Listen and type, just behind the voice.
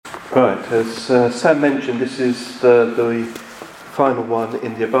Right, as Sam mentioned, this is the final one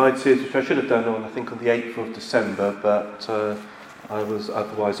in the Abide series, which I should have done on, I think, on the 8th of December, but I was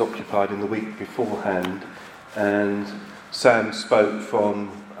otherwise occupied in the week beforehand, and Sam spoke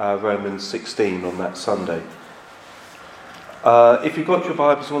from Romans 16 on that Sunday. If you've got your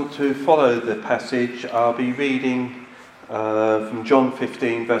Bibles and want to follow the passage, I'll be reading from John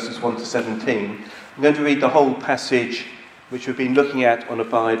 15, verses 1 to 17. I'm going to read the whole passage which we've been looking at on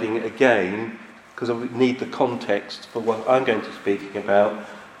abiding again, because I need the context for what I'm going to be speaking about,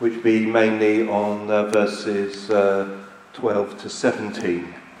 which will be mainly on verses 12 to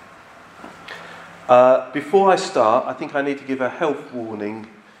 17. Before I start, I think I need to give a health warning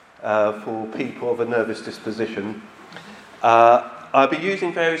for people of a nervous disposition. I'll be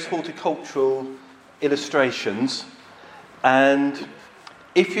using various horticultural illustrations, and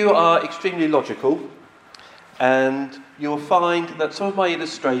if you are extremely logical, and you'll find that some of my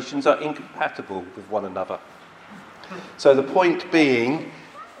illustrations are incompatible with one another. So the point being,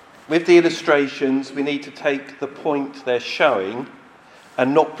 with the illustrations, we need to take the point they're showing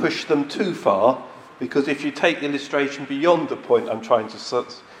and not push them too far, because if you take the illustration beyond the point I'm trying to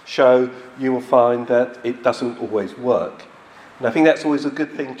show, you will find that it doesn't always work. And I think that's always a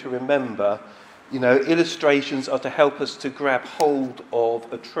good thing to remember. You know, illustrations are to help us to grab hold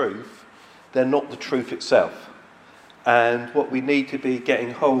of a truth. They're not the truth itself. And what we need to be getting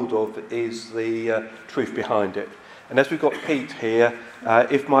hold of is the truth behind it. And as we've got Pete here,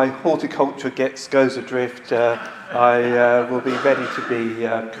 if my horticulture goes adrift, I will be ready to be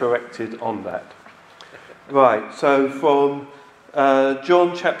corrected on that. Right, so from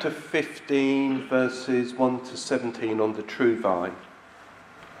John chapter 15, verses 1 to 17 on the true vine.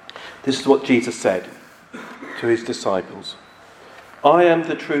 This is what Jesus said to his disciples. I am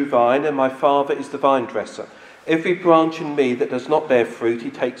the true vine, and my Father is the vine dresser. Every branch in me that does not bear fruit,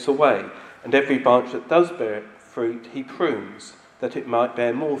 he takes away. And every branch that does bear fruit, he prunes, that it might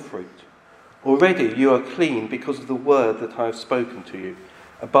bear more fruit. Already you are clean because of the word that I have spoken to you.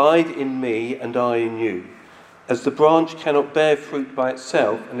 Abide in me, and I in you. As the branch cannot bear fruit by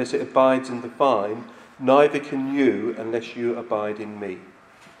itself unless it abides in the vine, neither can you unless you abide in me.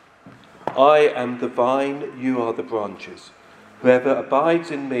 I am the vine, you are the branches. Whoever abides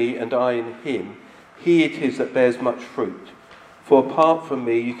in me and I in him, he it is that bears much fruit. For apart from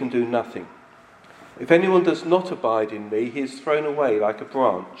me you can do nothing. If anyone does not abide in me, he is thrown away like a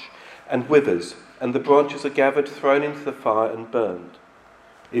branch and withers, and the branches are gathered, thrown into the fire and burned.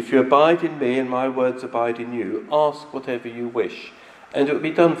 If you abide in me and my words abide in you, ask whatever you wish, and it will be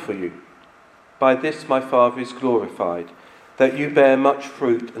done for you. By this my Father is glorified, that you bear much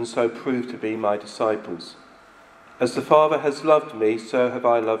fruit and so prove to be my disciples. As the Father has loved me, so have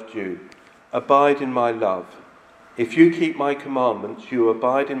I loved you. Abide in my love. If you keep my commandments, you will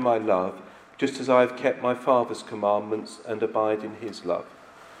abide in my love, just as I have kept my Father's commandments and abide in his love.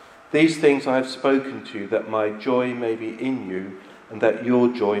 These things I have spoken to you, that my joy may be in you, and that your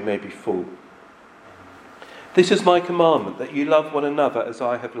joy may be full. This is my commandment, that you love one another as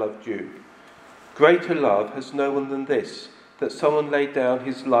I have loved you. Greater love has no one than this, that someone laid down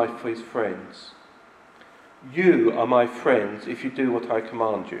his life for his friends. You are my friends if you do what I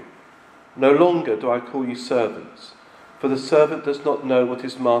command you. No longer do I call you servants, for the servant does not know what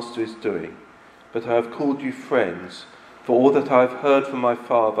his master is doing, but I have called you friends, for all that I have heard from my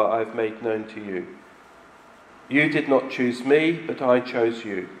Father I have made known to you. You did not choose me, but I chose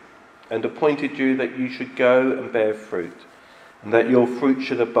you, and appointed you that you should go and bear fruit, and that your fruit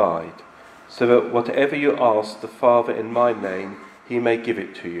should abide, so that whatever you ask the Father in my name, he may give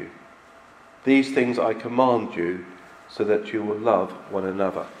it to you. These things I command you, so that you will love one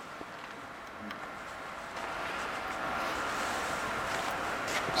another.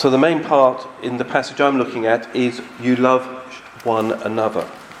 So the main part in the passage I'm looking at is you love one another.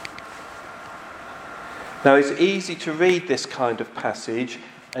 Now it's easy to read this kind of passage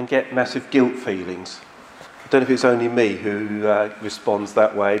and get massive guilt feelings. I don't know if it's only me who responds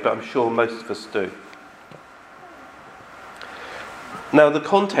that way, but I'm sure most of us do. Now the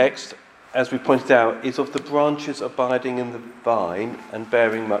context, as we pointed out, is of the branches abiding in the vine and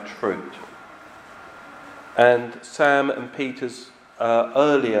bearing much fruit. And Sam and Peter's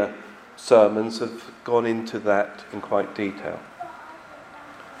earlier sermons have gone into that in quite detail.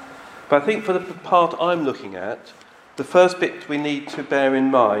 But I think for the part I'm looking at, the first bit we need to bear in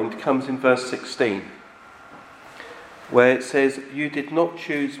mind comes in verse 16, where it says, you did not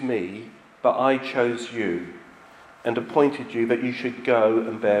choose me, but I chose you, and appointed you that you should go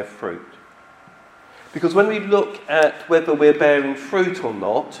and bear fruit. Because when we look at whether we're bearing fruit or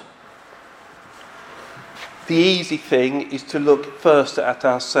not, the easy thing is to look first at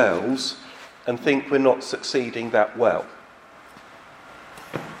ourselves and think we're not succeeding that well.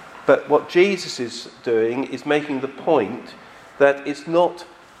 But what Jesus is doing is making the point that it's not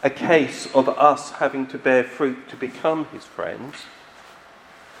a case of us having to bear fruit to become his friends,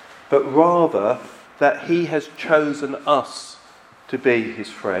 but rather that he has chosen us to be his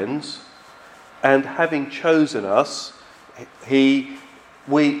friends, and having chosen us, we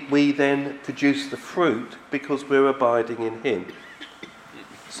then produce the fruit because we're abiding in him.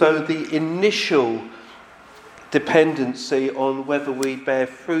 So the initial dependency on whether we bear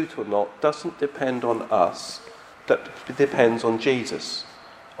fruit or not doesn't depend on us, that depends on Jesus,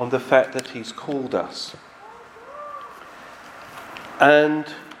 on the fact that he's called us. And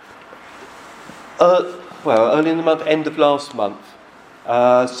only in the end of last month,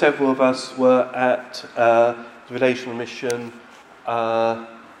 several of us were at the Relational Mission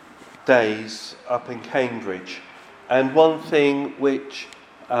days up in Cambridge, and one thing which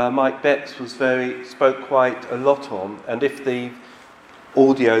Mike Betts spoke quite a lot on, and if the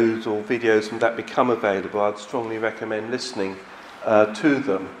audios or videos from that become available, I'd strongly recommend listening to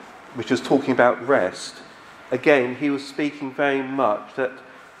them, which was talking about rest. Again, he was speaking very much that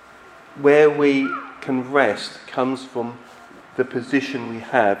where we can rest comes from the position we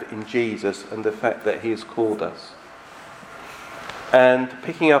have in Jesus and the fact that he has called us. And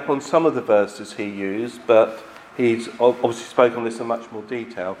picking up on some of the verses he used, but he's obviously spoken on this in much more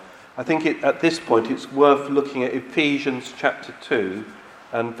detail, I think at this point it's worth looking at Ephesians chapter 2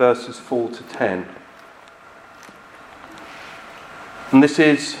 and verses 4 to 10. And this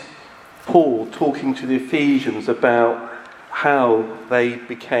is Paul talking to the Ephesians about how they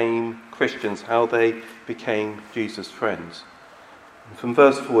became Christians, how they became Jesus' friends. And from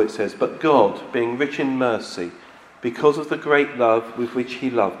verse 4 it says, "But God, being rich in mercy, because of the great love with which he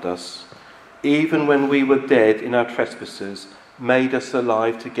loved us, even when we were dead in our trespasses, made us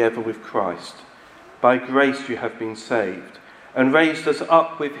alive together with Christ. By grace you have been saved, and raised us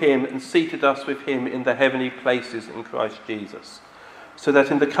up with him and seated us with him in the heavenly places in Christ Jesus, so that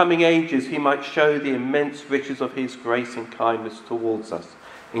in the coming ages he might show the immense riches of his grace and kindness towards us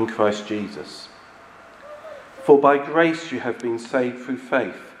in Christ Jesus. For by grace you have been saved through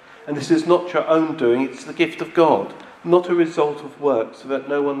faith. And this is not your own doing, it's the gift of God, not a result of works, so that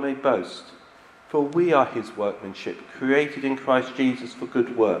no one may boast. For we are his workmanship, created in Christ Jesus for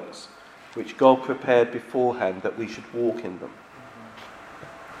good works, which God prepared beforehand that we should walk in them."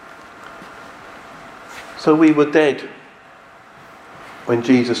 So we were dead when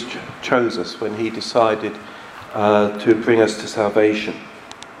Jesus chose us, when he decided to bring us to salvation.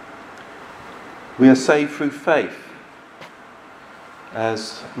 We are saved through faith,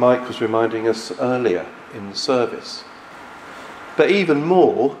 as Mike was reminding us earlier in the service. But even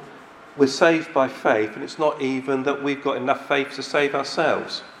more, we're saved by faith, and it's not even that we've got enough faith to save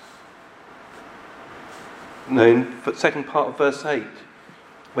ourselves. No, in the second part of verse 8,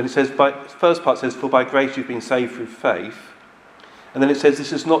 when it says, first part says, "For by grace you've been saved through faith," and then it says,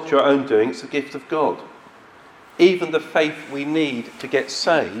 "This is not your own doing, it's a gift of God." Even the faith we need to get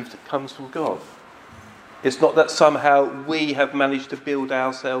saved comes from God. It's not that somehow we have managed to build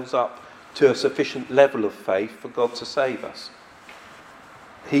ourselves up to a sufficient level of faith for God to save us.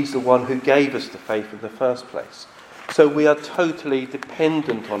 He's the one who gave us the faith in the first place. So we are totally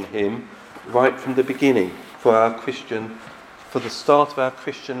dependent on him right from the beginning for the start of our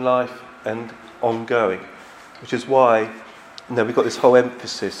Christian life and ongoing. Which is why we've got this whole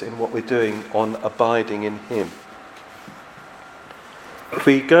emphasis in what we're doing on abiding in him. If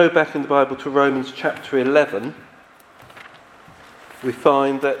we go back in the Bible to Romans chapter 11, we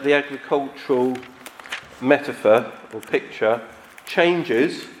find that the agricultural metaphor or picture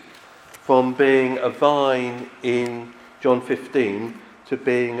changes from being a vine in John 15 to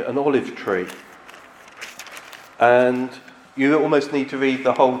being an olive tree. And you almost need to read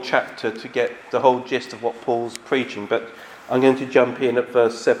the whole chapter to get the whole gist of what Paul's preaching, but I'm going to jump in at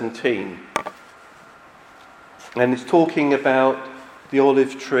verse 17. And it's talking about the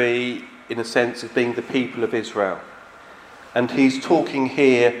olive tree, in a sense, as being the people of Israel. And he's talking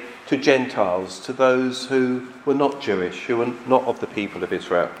here to Gentiles, to those who were not Jewish, who were not of the people of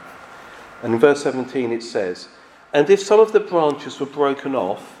Israel. And in verse 17 it says, "And if some of the branches were broken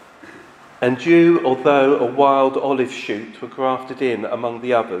off, and you, although a wild olive shoot, were grafted in among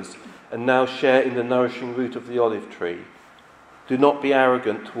the others, and now share in the nourishing root of the olive tree, do not be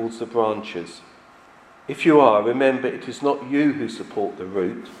arrogant towards the branches. If you are, remember it is not you who support the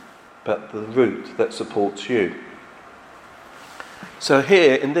root, but the root that supports you." So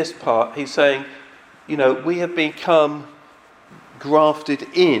here in this part he's saying, we have become grafted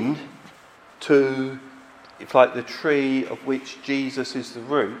in to if like the tree of which Jesus is the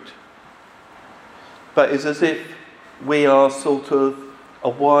root, but it's as if we are sort of a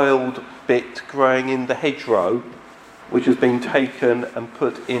wild bit growing in the hedgerow, which has been taken and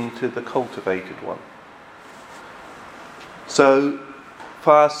put into the cultivated one. So,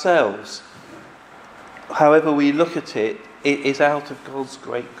 for ourselves, however we look at it, it is out of God's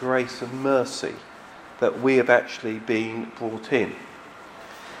great grace and mercy that we have actually been brought in.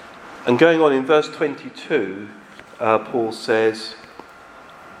 And going on in verse 22, Paul says,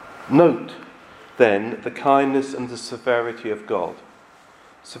 "Note then the kindness and the severity of God.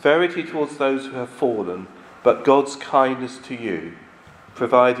 Severity towards those who have fallen, but God's kindness to you,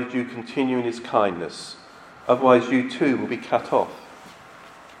 provided you continue in his kindness. Otherwise you too will be cut off."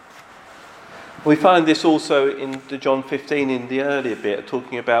 We find this also in the John 15 in the earlier bit,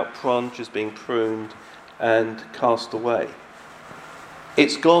 talking about branches being pruned and cast away.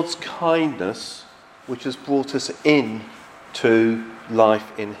 It's God's kindness which has brought us in to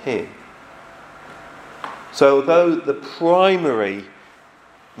life in him. So although the primary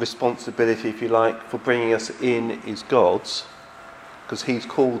responsibility, if you like, for bringing us in is God's, because he's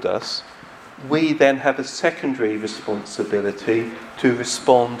called us, we then have a secondary responsibility to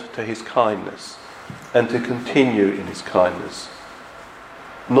respond to his kindness and to continue in his kindness,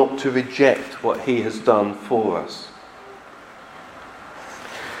 not to reject what he has done for us.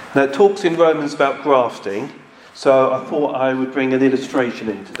 Now it talks in Romans about grafting, so I thought I would bring an illustration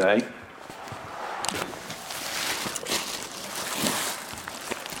in today.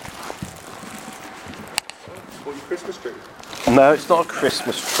 Christmas tree? No, it's not a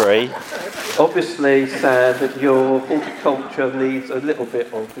Christmas tree. Obviously, sad that your horticulture needs a little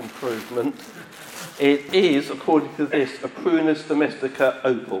bit of improvement. It is, according to this, a Prunus domestica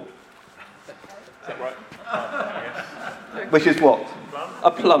opal. Is that right? Yes. Which is what? A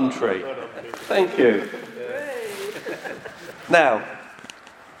plum tree. Thank you. Now,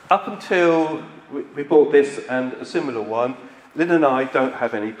 up until we bought this and a similar one, Lynn and I don't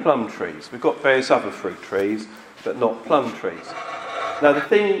have any plum trees. We've got various other fruit trees, but not plum trees. Now,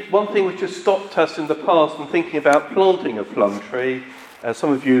 one thing which has stopped us in the past from thinking about planting a plum tree, as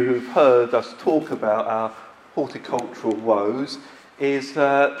some of you who've heard us talk about our horticultural woes, is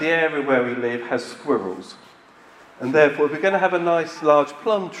the area where we live has squirrels. And therefore, if we're going to have a nice large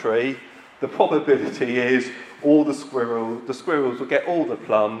plum tree, the probability is the squirrels will get all the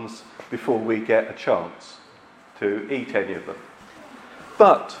plums before we get a chance to eat any of them.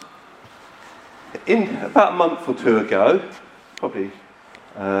 But in about a month or two ago, probably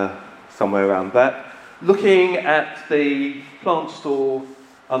somewhere around that, looking at the plant store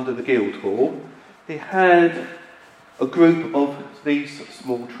under the Guildhall, they had a group of these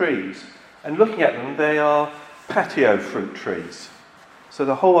small trees. And looking at them, they are patio fruit trees. So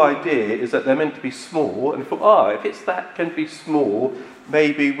the whole idea is that they're meant to be small, and thought, if it's that can be small,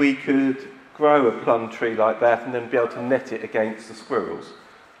 maybe we could grow a plum tree like that and then be able to net it against the squirrels.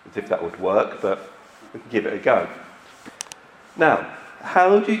 As if that would work, but we can give it a go. Now,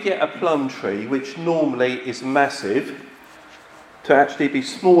 how do you get a plum tree, which normally is massive, to actually be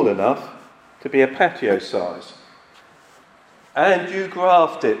small enough to be a patio size? And you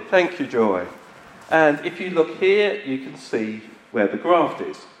graft it. Thank you, Joy. And if you look here, you can see where the graft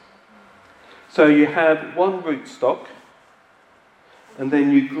is. So you have one rootstock, and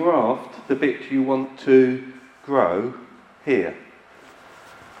then you graft the bit you want to grow here.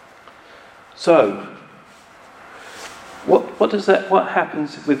 So, what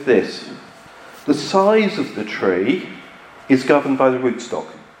happens with this? The size of the tree is governed by the rootstock.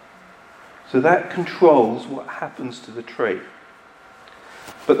 So that controls what happens to the tree.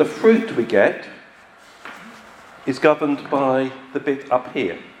 But the fruit we get is governed by the bit up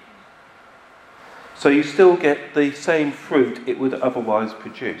here. So you still get the same fruit it would otherwise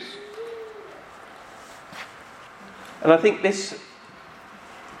produce. And I think this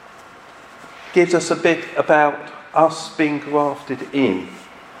gives us a bit about us being grafted in.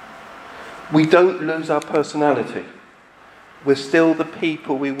 We don't lose our personality. We're still the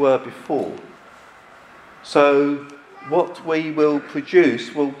people we were before. So what we will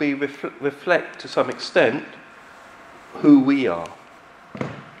produce will be reflect to some extent who we are.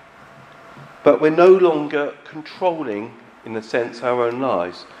 But we're no longer controlling, in a sense, our own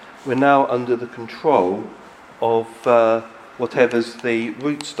lives. We're now under the control of whatever's the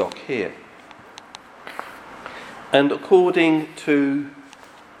rootstock here. And according to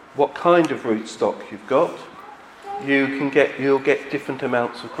what kind of rootstock you've got, you'll get different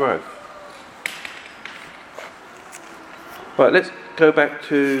amounts of growth. Right, let's go back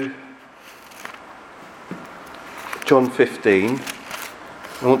to John 15.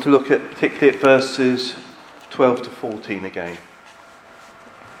 I want to look at particularly at verses 12 to 14 again.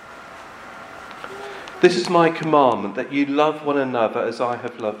 This is my commandment, that you love one another as I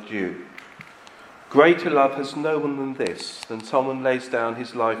have loved you. Greater love has no one than this, than someone lays down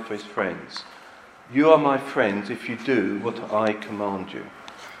his life for his friends. You are my friends if you do what I command you.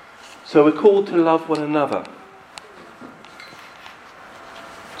 So we're called to love one another.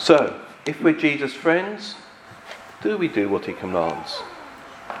 So, if we're Jesus' friends, do we do what he commands?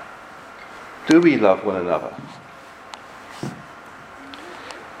 Do we love one another?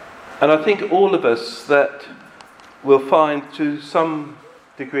 And I think all of us that will find to some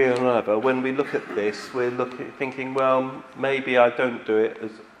degree or another, when we look at this, we're thinking, well, maybe I don't do it as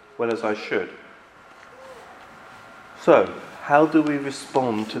well as I should. So, how do we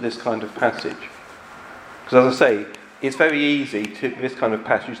respond to this kind of passage? Because as I say, it's very easy to this kind of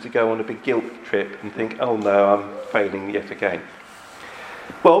passage to go on a big guilt trip and think, oh no, I'm failing yet again.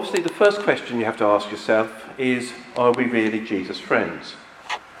 Well, obviously the first question you have to ask yourself is, are we really Jesus' friends?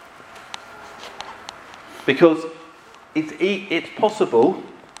 Because it's possible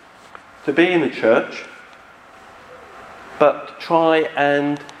to be in a church, but try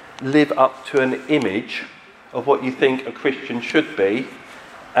and live up to an image of what you think a Christian should be,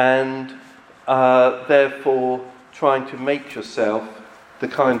 and therefore trying to make yourself the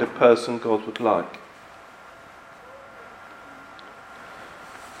kind of person God would like.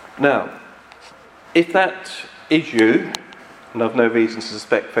 Now, if that is you, and I've no reason to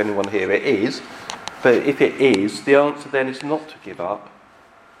suspect for anyone here it is, but if it is, the answer then is not to give up,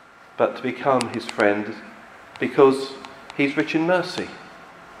 but to become his friend, because he's rich in mercy,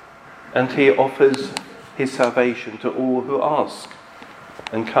 and he offers his salvation to all who ask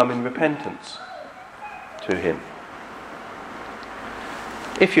and come in repentance to him.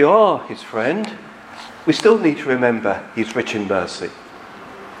 If you are his friend, we still need to remember he's rich in mercy.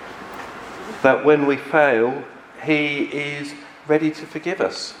 That when we fail, he is ready to forgive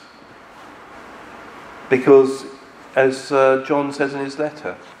us. Because, as John says in his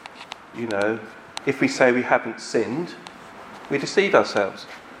letter, if we say we haven't sinned, we deceive ourselves.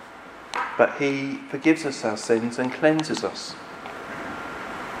 But he forgives us our sins and cleanses us.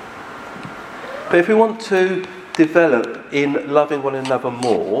 But if we want to develop in loving one another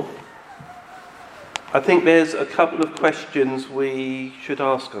more, I think there's a couple of questions we should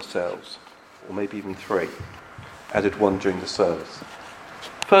ask ourselves, or maybe even three. Added one during the service.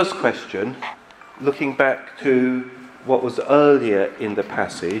 First question, looking back to what was earlier in the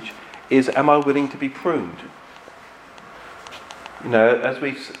passage, is, am I willing to be pruned? As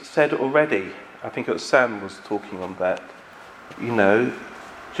we said already, I think it was Sam was talking on that,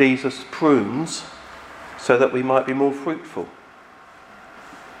 Jesus prunes so that we might be more fruitful.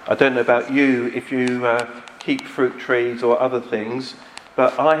 I don't know about you, if you keep fruit trees or other things,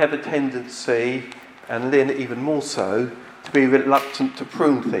 but I have a tendency, and Lynn even more so, to be reluctant to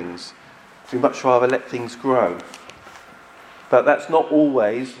prune things. We much rather let things grow. But that's not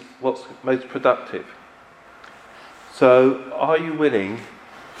always what's most productive. So, are you willing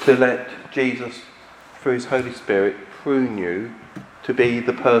to let Jesus, through his Holy Spirit, prune you to be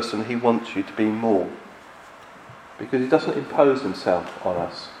the person he wants you to be more? Because he doesn't impose himself on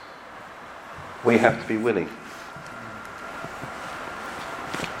us. We have to be willing.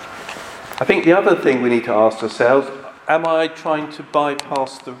 I think the other thing we need to ask ourselves, am I trying to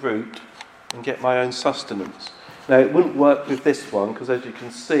bypass the root and get my own sustenance? Now, it wouldn't work with this one, because as you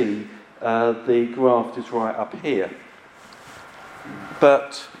can see, the graft is right up here.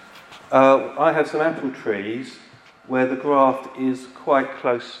 But I have some apple trees where the graft is quite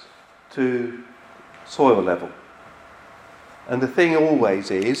close to soil level. And the thing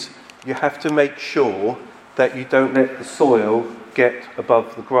always is, you have to make sure that you don't let the soil get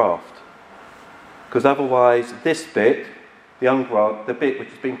above the graft. Because otherwise, this bit, the ungraft, the bit which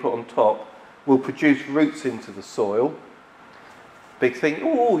has been put on top, will produce roots into the soil. Big thing,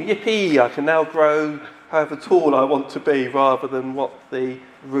 oh, yippee, I can now grow however tall I want to be, rather than what the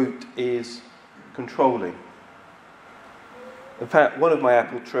root is controlling. In fact, one of my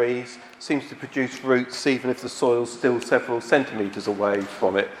apple trees seems to produce roots even if the soil's still several centimetres away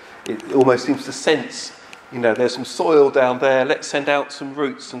from it. It almost seems to sense, there's some soil down there, let's send out some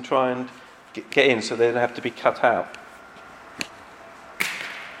roots and try and get in so they don't have to be cut out.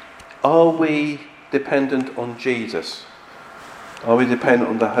 Are we dependent on Jesus? Are we dependent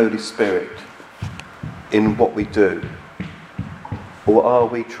on the Holy Spirit in what we do? Or are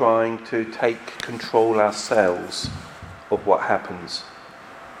we trying to take control ourselves of what happens?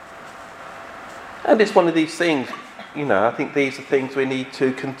 And it's one of these things, I think these are things we need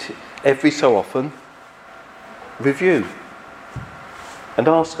to every so often review and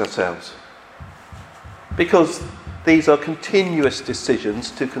ask ourselves. Because these are continuous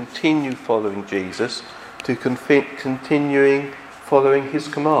decisions to continue following Jesus, to continuing following his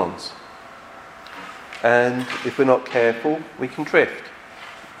commands. And if we're not careful, we can drift.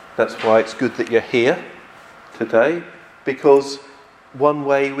 That's why it's good that you're here today, because one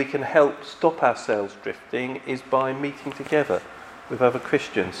way we can help stop ourselves drifting is by meeting together with other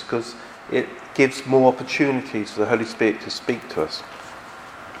Christians, because it gives more opportunities for the Holy Spirit to speak to us.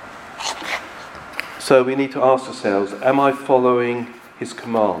 So we need to ask ourselves, am I following his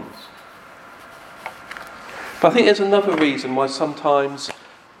commands? But I think there's another reason why sometimes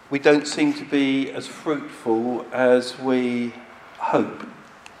we don't seem to be as fruitful as we hope.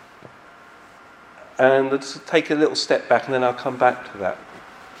 And let's take a little step back and then I'll come back to that.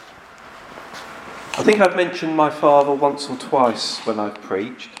 I think I've mentioned my father once or twice when I've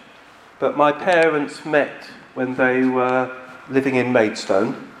preached, but my parents met when they were living in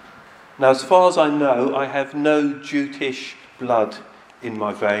Maidstone. Now, as far as I know, I have no Jutish blood in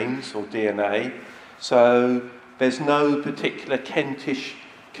my veins or DNA, so there's no particular Kentish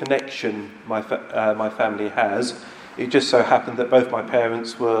connection my family has. It just so happened that both my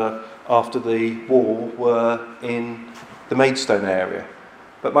parents were, after the war, were in the Maidstone area.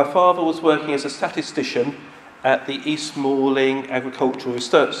 But my father was working as a statistician at the East Malling Agricultural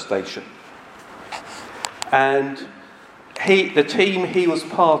Research Station. And the team he was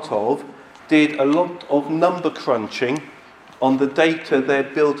part of did a lot of number crunching on the data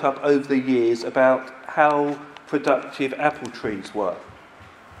they'd built up over the years about how productive apple trees were.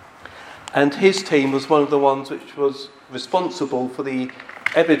 And his team was one of the ones which was responsible for the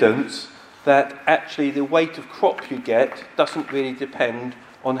evidence that actually the weight of crop you get doesn't really depend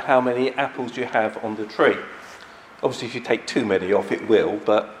on how many apples you have on the tree. Obviously, if you take too many off, it will,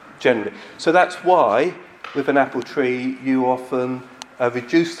 but generally. So that's why, with an apple tree, you often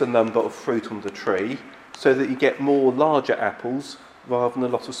reduce the number of fruit on the tree so that you get more larger apples rather than a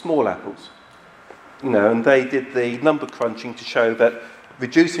lot of small apples. And they did the number crunching to show that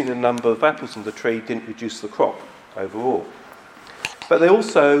reducing the number of apples on the tree didn't reduce the crop overall. But they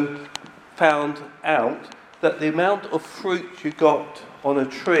also found out that the amount of fruit you got on a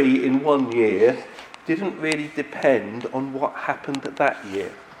tree in 1 year didn't really depend on what happened that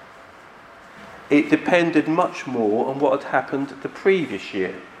year. It depended much more on what had happened the previous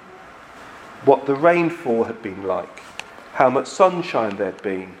year, what the rainfall had been like, how much sunshine there'd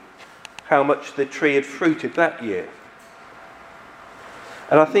been, how much the tree had fruited that year.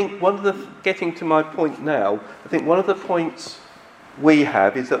 And I think getting to my point now, I think one of the points we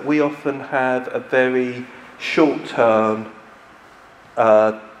have is that we often have a very short-term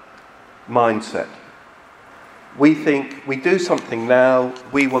mindset. We think we do something now,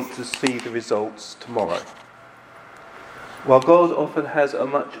 we want to see the results tomorrow. While God often has a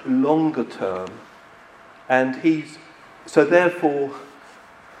much longer term, and so therefore,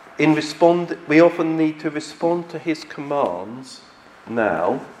 we often need to respond to his commands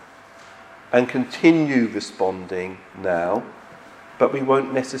now and continue responding now, but we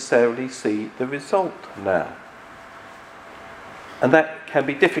won't necessarily see the result now. And that can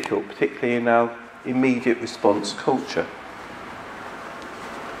be difficult, particularly in our immediate response culture.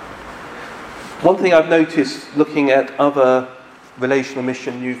 One thing I've noticed looking at other Relational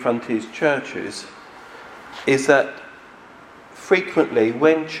Mission New Frontiers churches is that frequently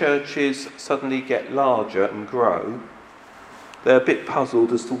when churches suddenly get larger and grow, they're a bit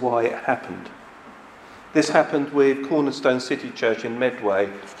puzzled as to why it happened. This happened with Cornerstone City Church in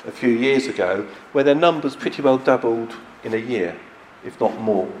Medway a few years ago, where their numbers pretty well doubled in a year, if not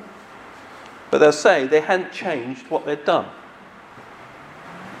more. But they'll say they hadn't changed what they'd done.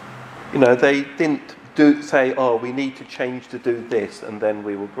 They didn't say, we need to change to do this and then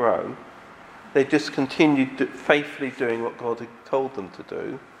we will grow. They just continued faithfully doing what God had told them to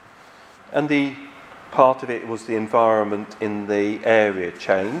do. And the part of it was the environment in the area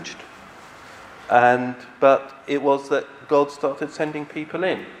changed. But it was that God started sending people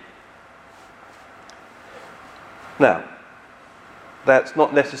in. Now, that's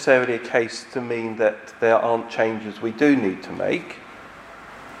not necessarily a case to mean that there aren't changes we do need to make.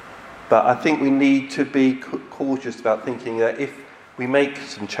 But I think we need to be cautious about thinking that if we make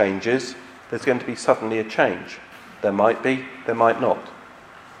some changes, there's going to be suddenly a change. There might be, there might not.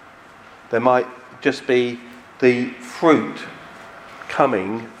 There might just be the fruit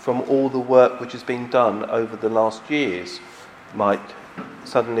coming from all the work which has been done over the last years might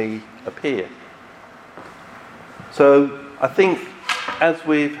suddenly appear. So I think, as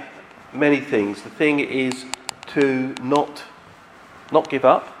with many things, the thing is to not give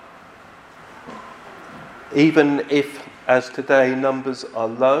up. Even if, as today, numbers are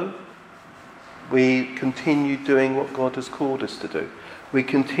low, We continue doing what God has called us to do. We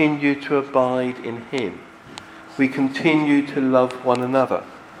continue to abide in him. We continue to love one another.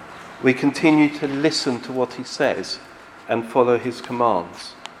 We continue to listen to what he says and follow his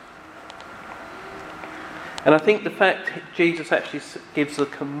commands. And I think the fact Jesus actually gives a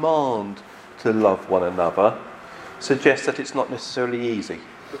command to love one another suggests that it's not necessarily easy.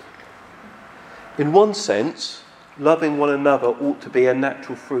 In one sense, loving one another ought to be a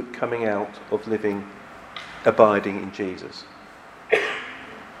natural fruit coming out of abiding in Jesus.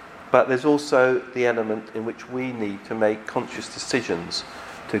 But there's also the element in which we need to make conscious decisions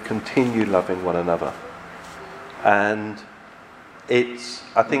to continue loving one another. And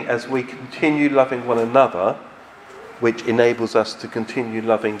I think as we continue loving one another, which enables us to continue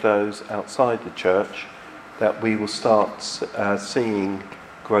loving those outside the church, that we will start seeing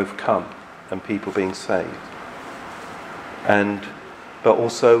growth come and people being saved. But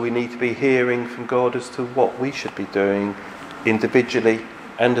also we need to be hearing from God as to what we should be doing individually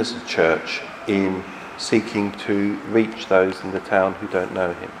and as a church in seeking to reach those in the town who don't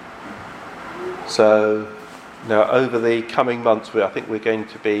know him. So now over the coming months, I think we'll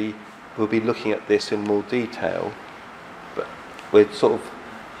be looking at this in more detail, but we're sort of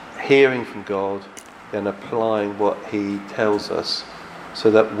hearing from God, then applying what he tells us,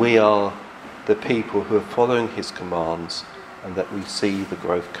 so that we are the people who are following his commands and that we see the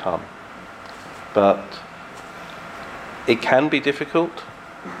growth come. But it can be difficult,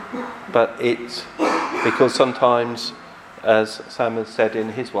 but it's because sometimes, as Sam has said in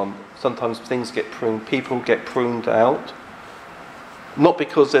his one, sometimes things get pruned, people get pruned out, not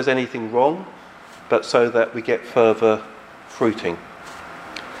because there's anything wrong, but so that we get further fruiting.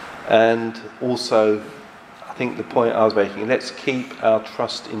 And also, I think the point I was making, let's keep our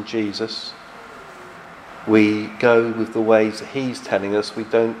trust in Jesus. We go with the ways that he's telling us.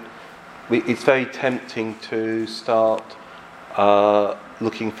 It's very tempting to start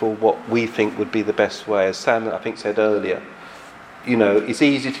looking for what we think would be the best way. As Sam, I think, said earlier, it's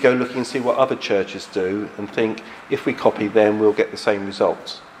easy to go looking and see what other churches do and think, if we copy them, we'll get the same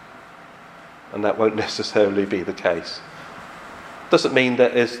results. And that won't necessarily be the case. Doesn't mean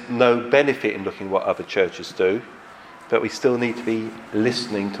that there's no benefit in looking what other churches do, but we still need to be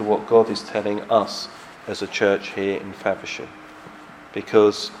listening to what God is telling us as a church here in Faversham,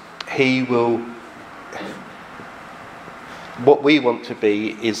 because what we want to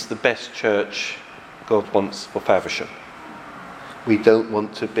be is the best church God wants for Faversham. We don't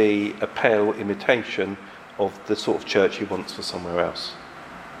want to be a pale imitation of the sort of church he wants for somewhere else.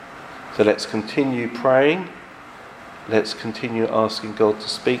 So let's continue praying. Let's continue asking God to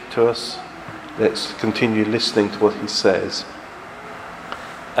speak to us. Let's continue listening to what he says.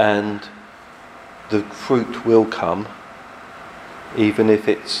 And the fruit will come, even if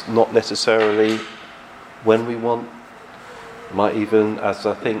it's not necessarily when we want. It might even, as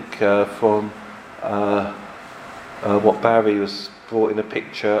I think from what Barry was brought in a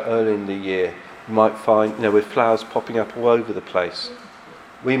picture early in the year, you might find, with flowers popping up all over the place.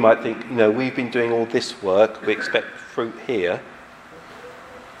 We might think, we've been doing all this work, we expect fruit here,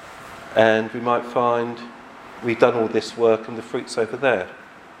 and we might find we've done all this work and the fruit's over there.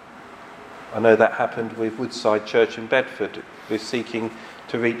 I know that happened with Woodside Church in Bedford. We're seeking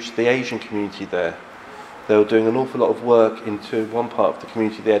to reach the Asian community there. They were doing an awful lot of work into one part of the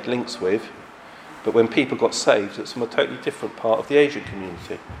community they had links with, but when people got saved, it's from a totally different part of the Asian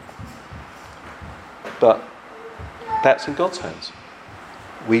community. But that's in God's hands.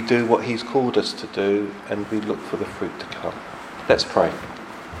 We do what he's called us to do, and we look for the fruit to come. Let's pray.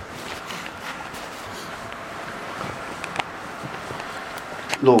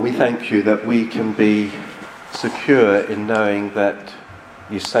 Lord, we thank you that we can be secure in knowing that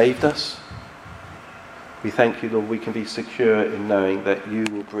you saved us. We thank you, Lord, we can be secure in knowing that you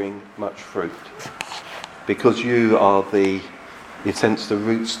will bring much fruit, because you are the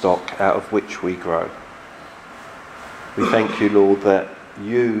rootstock out of which we grow. We thank you, Lord, that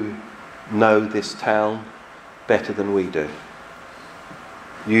you know this town better than we do.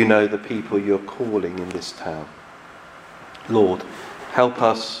 You know the people you're calling in this town. Lord, help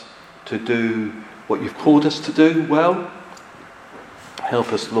us to do what you've called us to do well.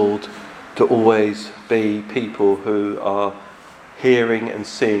 Help us, Lord, to always be people who are hearing and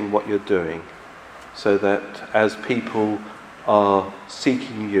seeing what you're doing, so that as people are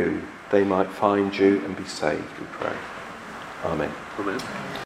seeking you, they might find you and be saved, we pray. Amen. Amen.